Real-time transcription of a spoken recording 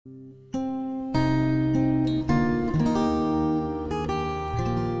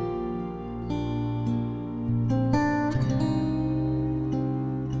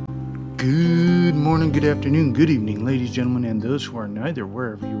morning, good afternoon, good evening, ladies, gentlemen, and those who are neither,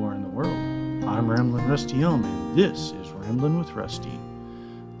 wherever you are in the world. I'm Ramblin' Rusty Elm, and this is Ramblin' with Rusty.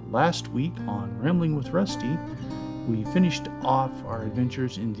 Last week on Rambling with Rusty, we finished off our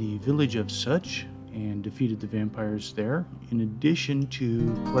adventures in the village of Such and defeated the vampires there, in addition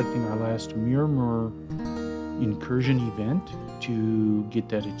to collecting our last Mirror incursion event to get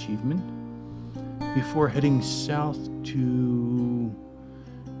that achievement, before heading south to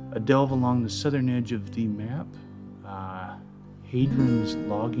a delve along the southern edge of the map, Hadron's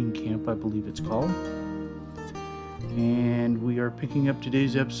logging camp, I believe it's called. And we are picking up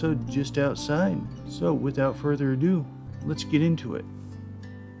today's episode just outside. So without further ado, let's get into it.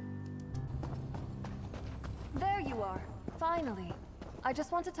 There you are, finally. I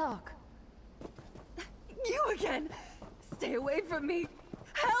just want to talk. You again! Stay away from me!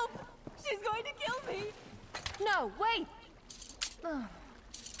 Help! She's going to kill me! No, wait! Oh,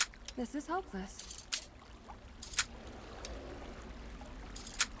 this is hopeless.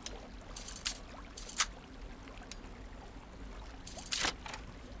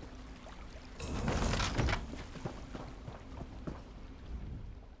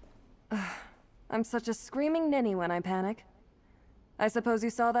 I'm such a screaming ninny when I panic. I suppose you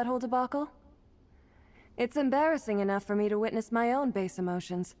saw that whole debacle? It's embarrassing enough for me to witness my own base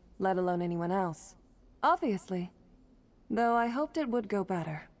emotions, let alone anyone else. Obviously. Though I hoped it would go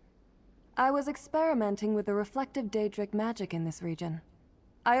better. I was experimenting with the reflective Daedric Magic in this region.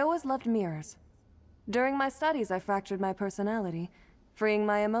 I always loved mirrors. During my studies, I fractured my personality, freeing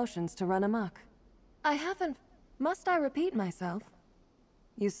my emotions to run amok. I haven't... Must I repeat myself?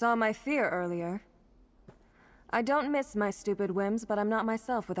 You saw my fear earlier. I don't miss my stupid whims, but I'm not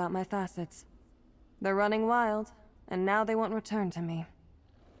myself without my facets. They're running wild, and now they won't return to me.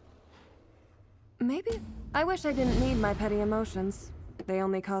 Maybe... I wish I didn't need my petty emotions. They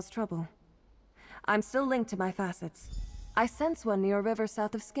only cause trouble. I'm still linked to my facets. I sense one near a river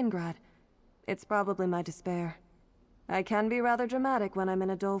south of Skingrad. It's probably my despair. I can be rather dramatic when I'm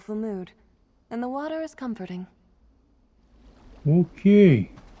in a doleful mood, and the water is comforting. Okay,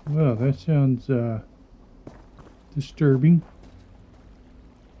 well, that sounds disturbing.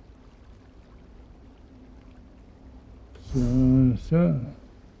 So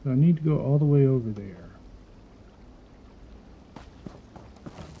I need to go all the way over there.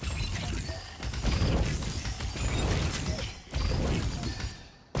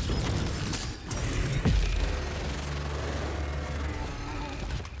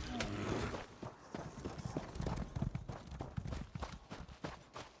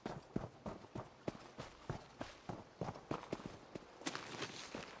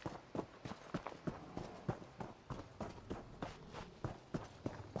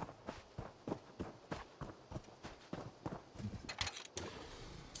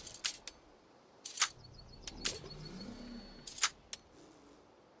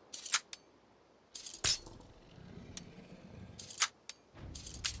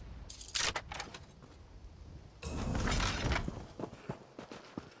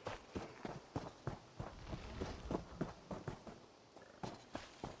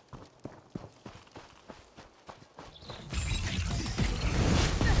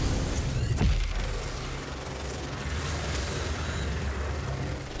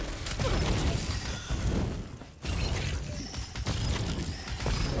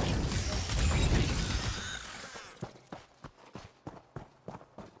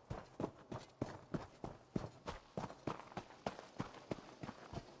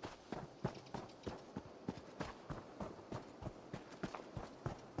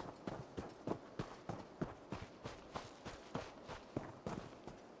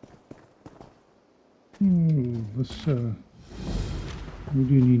 We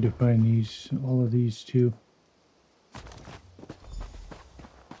do need to find all of these too.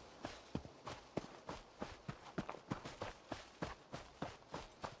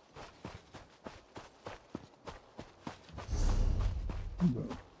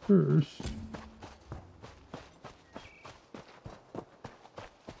 But first,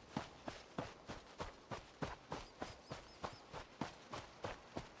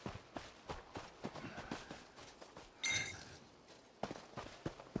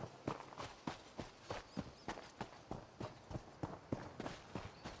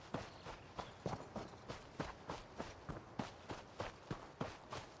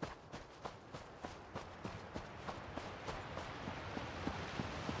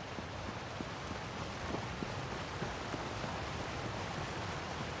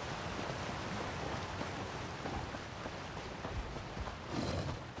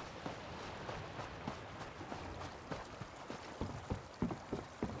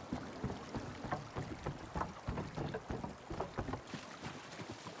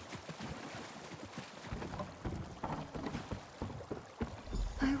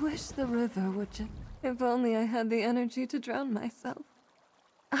 wish the river would just... If only I had the energy to drown myself.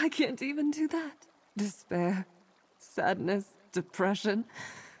 I can't even do that. Despair, sadness, depression.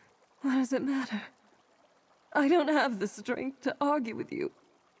 What does it matter? I don't have the strength to argue with you.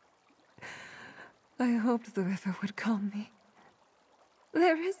 I hoped the river would calm me.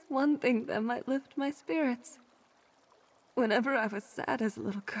 There is one thing that might lift my spirits. Whenever I was sad as a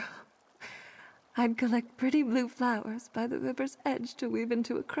little girl, I'd collect pretty blue flowers by the river's edge to weave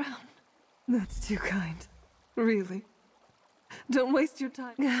into a crown. That's too kind. Really. Don't waste your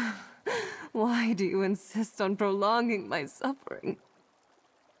time. Why do you insist on prolonging my suffering?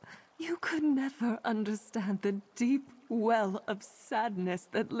 You could never understand the deep well of sadness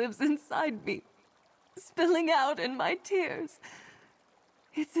that lives inside me, spilling out in my tears.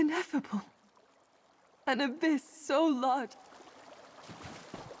 It's ineffable. An abyss so large.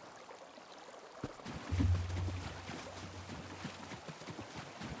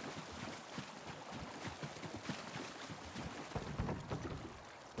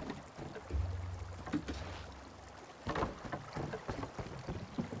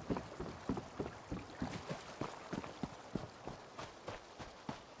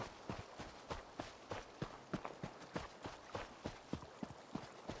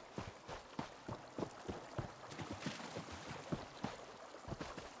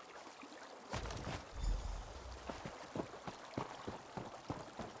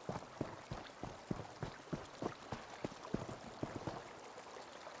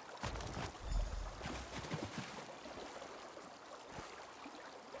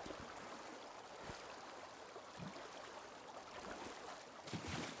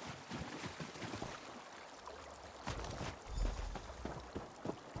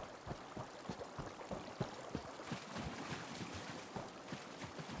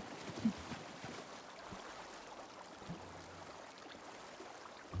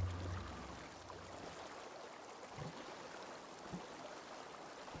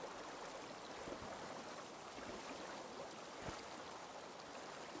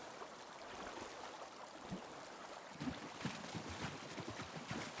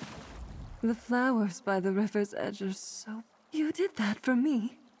 The flowers by the river's edge are so... You did that for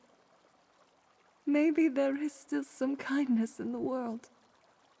me. Maybe there is still some kindness in the world.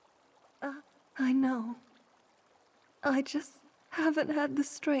 I know. I just haven't had the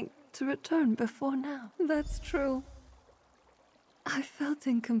strength to return before now. That's true. I felt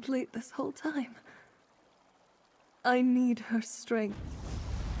incomplete this whole time. I need her strength.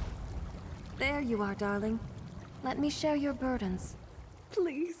 There you are, darling. Let me share your burdens.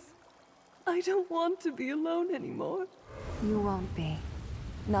 Please. I don't want to be alone anymore. You won't be.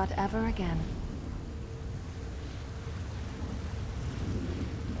 Not ever again.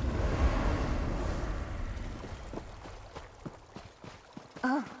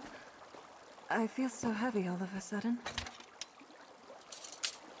 Oh. I feel so heavy all of a sudden.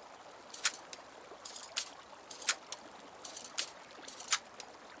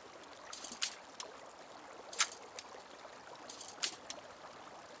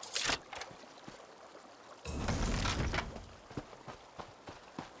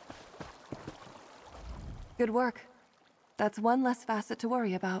 Good work. That's one less facet to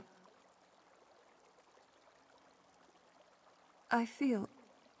worry about. I feel...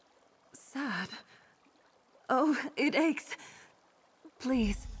 sad. Oh, it aches.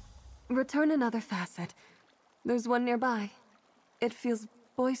 Please, return another facet. There's one nearby. It feels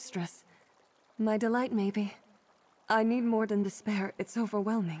boisterous. My delight, maybe. I need more than despair. It's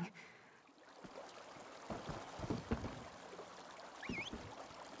overwhelming.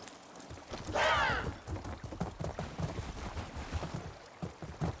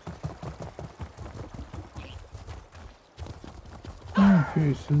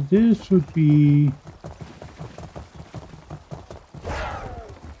 Okay, so this would be,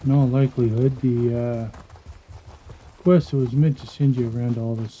 in all likelihood, the quest that was meant to send you around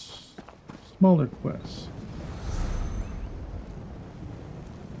all the smaller quests.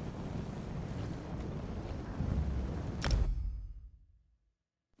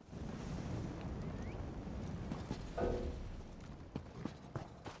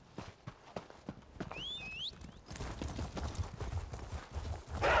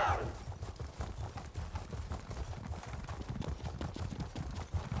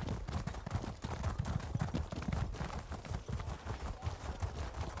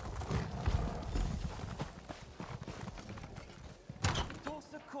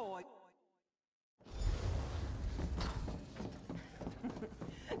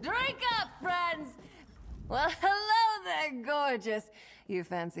 Drink up, friends! Well, hello there, gorgeous. You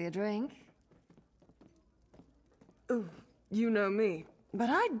fancy a drink? Ooh, you know me. but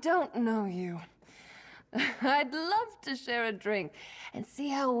I don't know you. I'd love to share a drink and see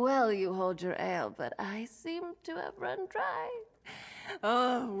how well you hold your ale, but I seem to have run dry.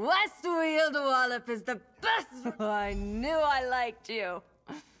 Oh, West Weald Wallop is the best! I knew I liked you.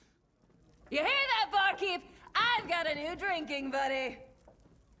 You hear that, barkeep? I've got a new drinking buddy.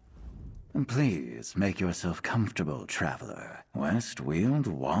 Please make yourself comfortable, traveler. West Weald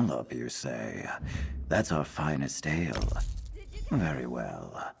Wallop, you say? That's our finest ale. Very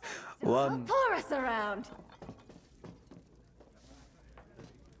well. Don't pour us around.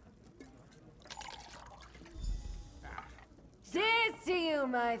 Cheers to you,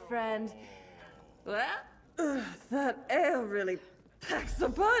 my friend. Well, that ale really packs a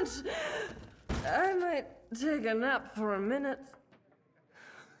punch. I might take a nap for a minute.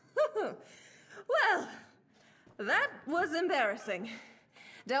 Well, that was embarrassing.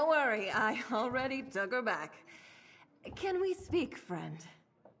 Don't worry, I already took her back. Can we speak, friend?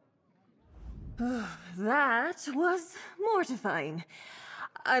 That was mortifying.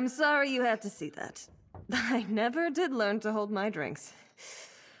 I'm sorry you had to see that. I never did learn to hold my drinks.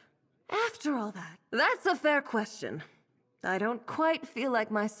 After all that, that's a fair question. I don't quite feel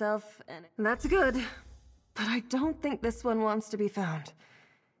like myself, and that's good. But I don't think this one wants to be found.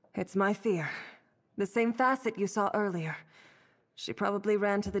 It's my fear. The same facet you saw earlier. She probably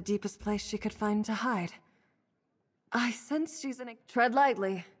ran to the deepest place she could find to hide. I sense she's in a... Tread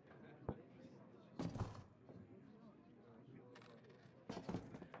lightly.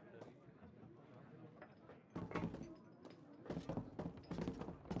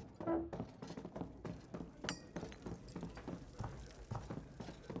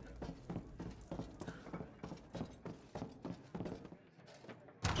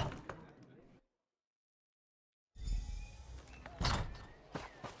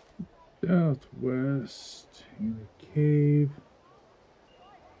 Southwest in the cave.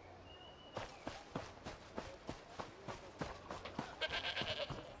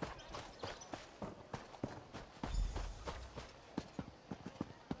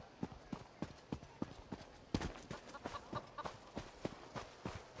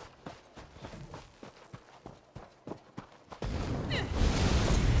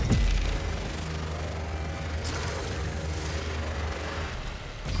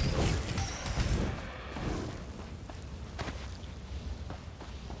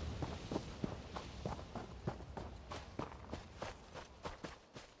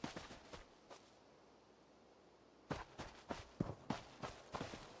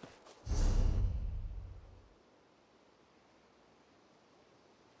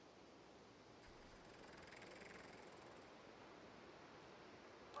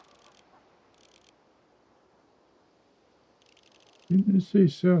 Didn't it say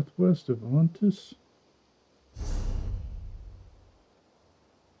southwest of Ontis?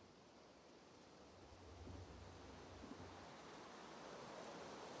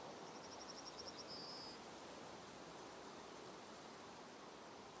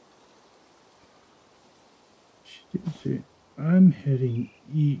 She did say, I'm heading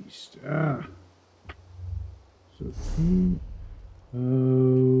east. Ah. So,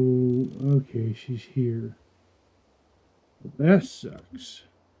 oh, okay, she's here. Well, that sucks.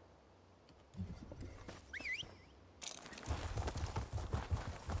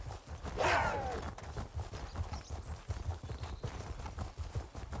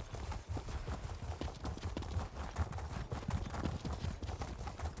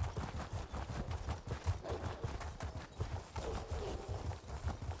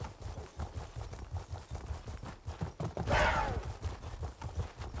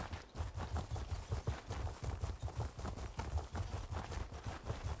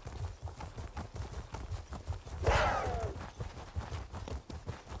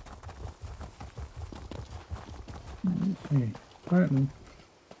 Okay, platinum.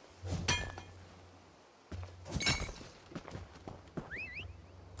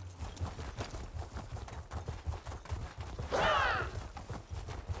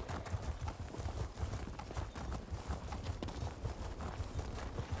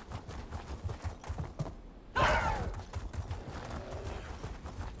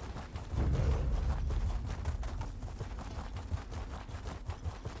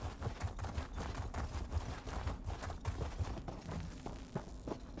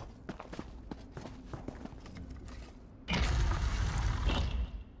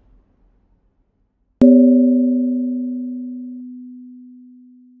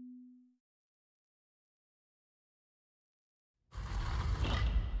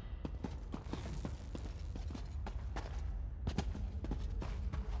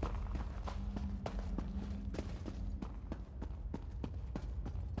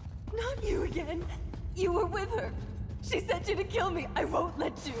 Not you again. You were with her. She sent you to kill me. I won't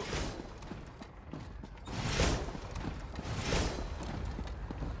let you.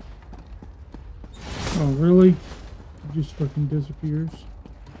 Oh, really? It just fucking disappears.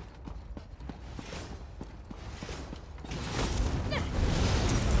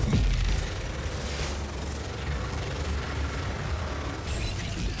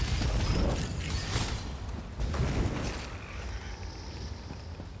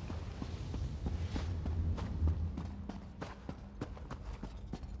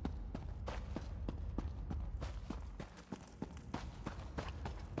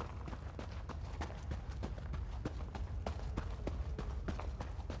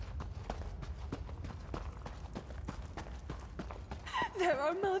 There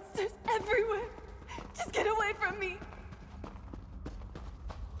are monsters everywhere. Just get away from me.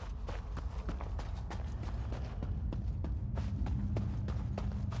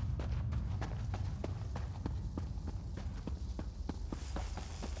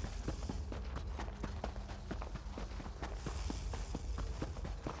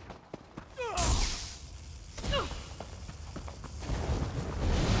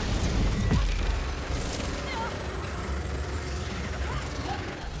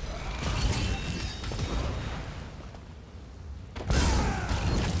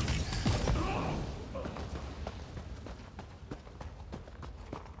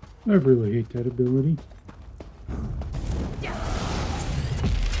 I really hate that ability.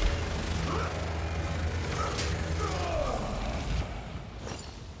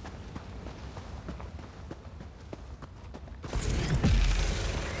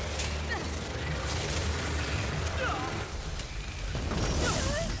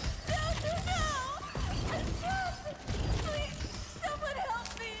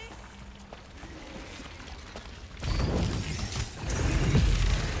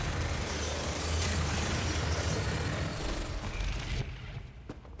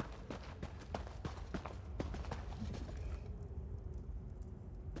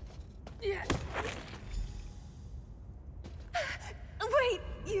 Wait,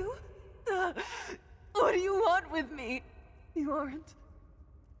 you? What do you want with me? You aren't.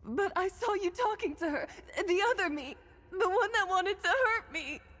 But I saw you talking to her. The other me. The one that wanted to hurt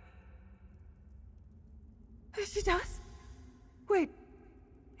me. She does? Wait.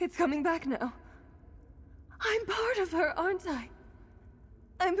 It's coming back now. I'm part of her, aren't I?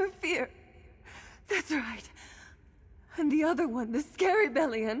 I'm her fear. That's right. And the other one, the scary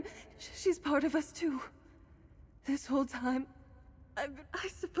Bellion, she's part of us too. This whole time, I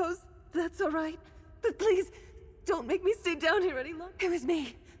suppose that's all right. But please, don't make me stay down here any longer. It was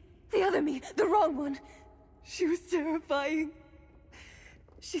me. The other me, the wrong one. She was terrifying.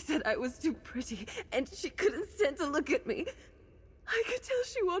 She said I was too pretty, and she couldn't stand to look at me. I could tell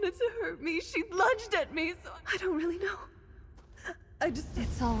she wanted to hurt me. She lunged at me, so I don't really know.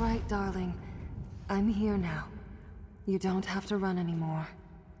 It's all right, darling. I'm here now. You don't have to run anymore.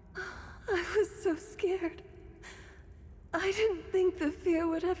 I was so scared. I didn't think the fear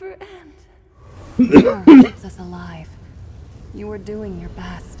would ever end. Her keeps us alive. You were doing your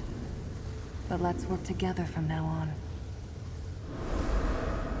best. But let's work together from now on.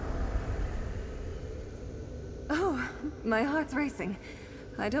 Oh, my heart's racing.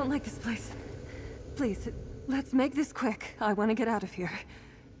 I don't like this place. Please, let's make this quick. I want to get out of here.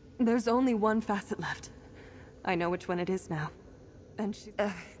 There's only one facet left. I know which one it is now. And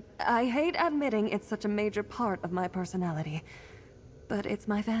I hate admitting it's such a major part of my personality, but it's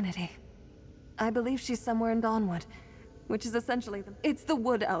my vanity. I believe she's somewhere in Dawnwood, which is essentially it's the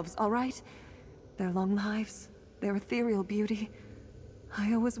Wood Elves, all right? Their long lives, their ethereal beauty.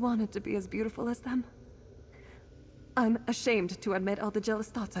 I always wanted to be as beautiful as them. I'm ashamed to admit all the jealous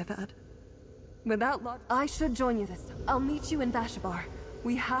thoughts I've had. Without luck, I should join you this time. I'll meet you in Bashabar.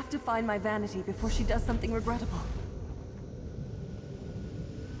 We have to find my vanity before she does something regrettable.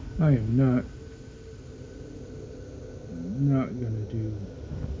 I am not gonna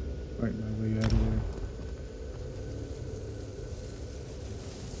fight my way out of there.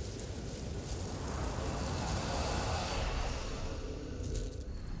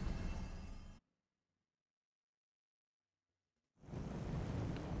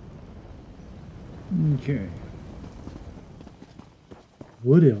 Okay.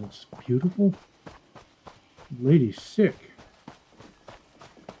 Wood elves, beautiful. Lady's sick.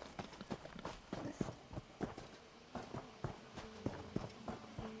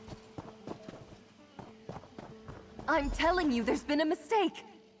 I'm telling you, there's been a mistake.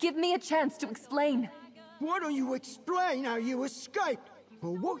 Give me a chance to explain. Why don't you explain how you escaped?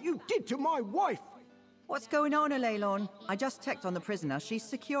 Or what you did to my wife? What's going on, Elaylon? I just checked on the prisoner. She's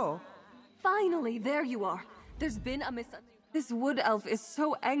secure. Finally, there you are. There's been a This wood elf is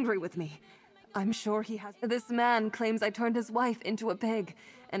so angry with me. I'm sure he has. This man claims I turned his wife into a pig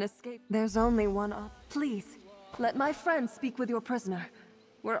and escaped. There's only one op. Please, let my friend speak with your prisoner.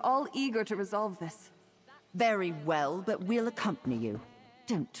 We're all eager to resolve this. Very well, but we'll accompany you.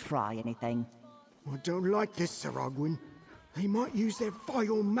 Don't try anything. I don't like this, Sir Ogwyn. They might use their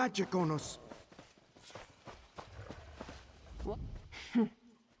vile magic on us.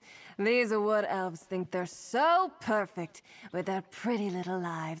 These wood elves think they're so perfect with their pretty little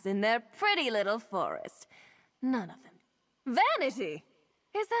lives in their pretty little forest. None of them. Vanity!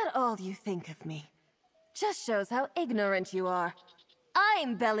 Is that all you think of me? Just shows how ignorant you are.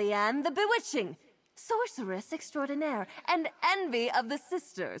 I'm Bellianne the Bewitching, sorceress extraordinaire, and envy of the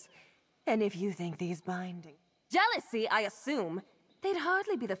sisters. And if you think these binding... Jealousy, I assume. They'd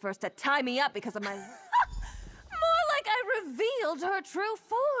hardly be the first to tie me up because of my... More like I revealed her true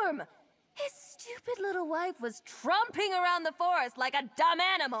form. His stupid little wife was tromping around the forest like a dumb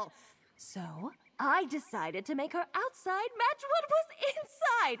animal. So, I decided to make her outside match what was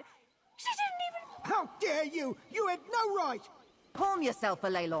inside. She didn't even... How dare you! You had no right! Calm yourself,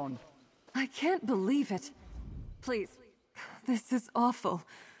 Elaylon. I can't believe it. Please, this is awful.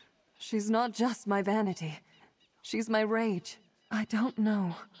 She's not just my vanity. She's my rage. I don't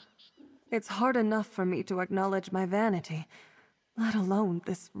know. It's hard enough for me to acknowledge my vanity, let alone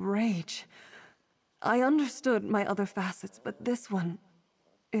this rage. I understood my other facets, but this one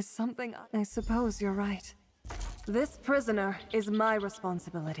is something I suppose you're right. This prisoner is my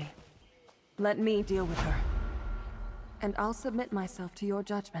responsibility. Let me deal with her. And I'll submit myself to your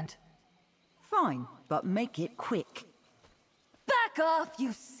judgment. Fine, but make it quick. Back off,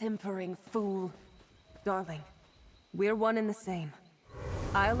 you simpering fool! Darling, we're one and the same.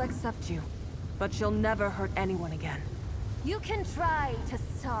 I'll accept you, but you'll never hurt anyone again. You can try to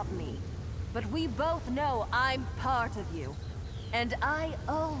stop me, but we both know I'm part of you. And I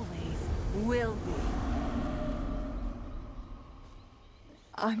always will be.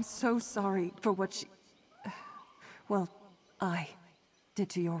 I'm so sorry for what she... Well, I did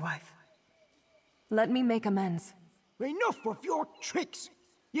to your wife. Let me make amends. Enough of your tricks!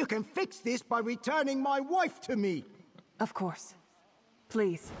 You can fix this by returning my wife to me! Of course.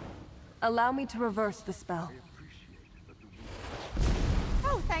 Please, allow me to reverse the spell.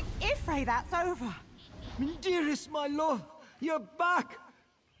 Oh, thank Ifrey, that's over. Dearest my love, you're back!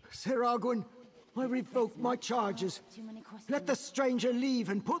 Sir Ogwyn, I revoke my charges. Let the stranger leave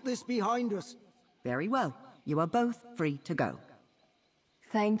and put this behind us. Very well. You are both free to go.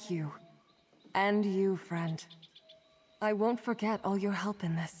 Thank you. And you, friend. I won't forget all your help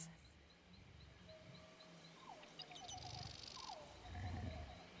in this.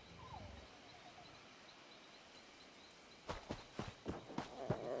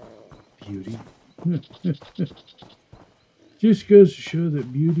 Beauty. Just goes to show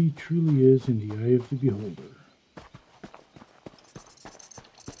that beauty truly is in the eye of the beholder.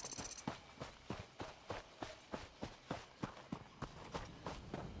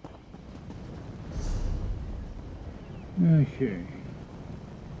 Okay.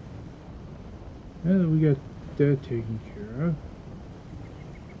 Now that we got that taken care of,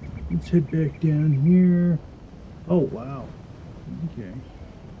 let's head back down here. Oh, wow. Okay.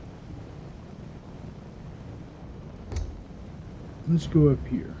 Let's go up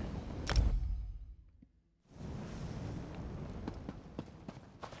here.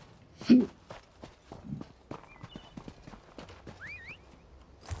 I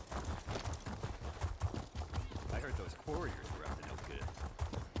heard those warriors were up to no good.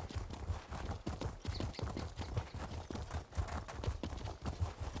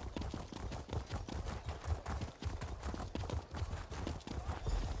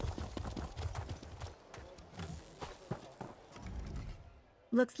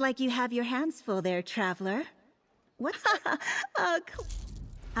 Looks like you have your hands full there, traveler. What's that?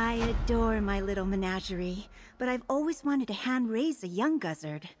 I adore my little menagerie, but I've always wanted to hand-raise a young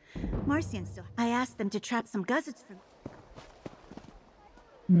guzzard. Marcian still... I asked them to trap some guzzards for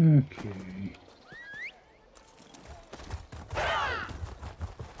me. Okay.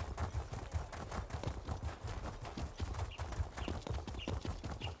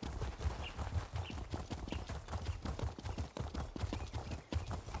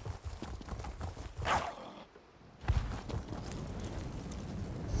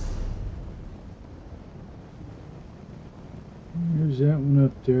 There's that one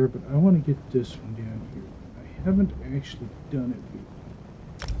up there, but I want to get this one down here. I haven't actually done it before.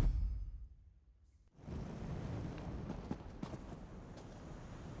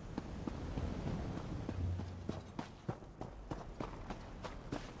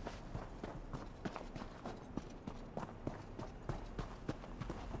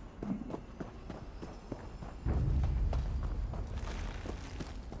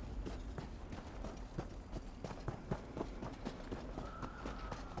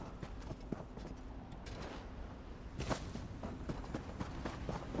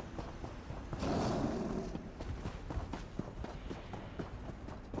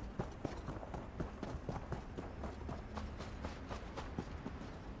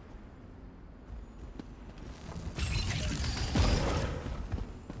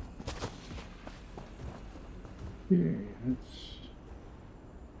 Okay, let's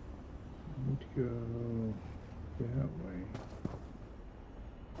need to go that way.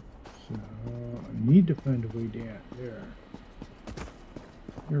 So I need to find a way down there.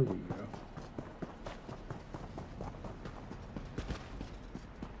 There we go.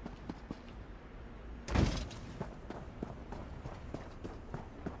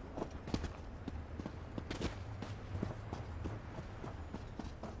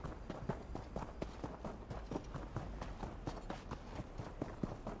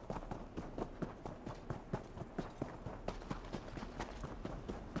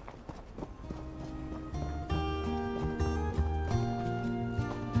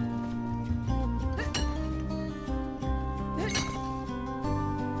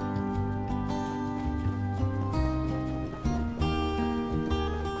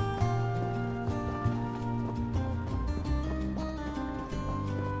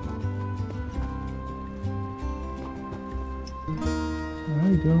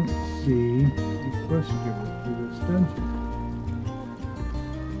 I don't see the quest giver for this dungeon.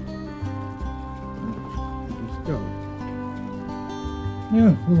 Just go.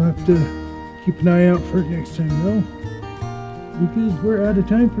 Yeah, we'll have to keep an eye out for it next time though. Because we're out of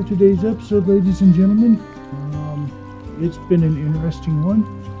time for today's episode, ladies and gentlemen. It's been an interesting one.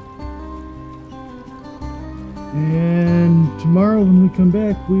 And tomorrow when we come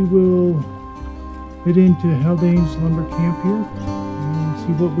back, we will head into Haldane's lumber camp here and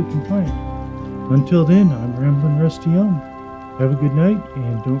see what we can find. Until then, I'm Ramblin' Rusty Elm. Have a good night,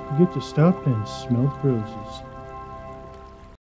 and don't forget to stop and smell the roses.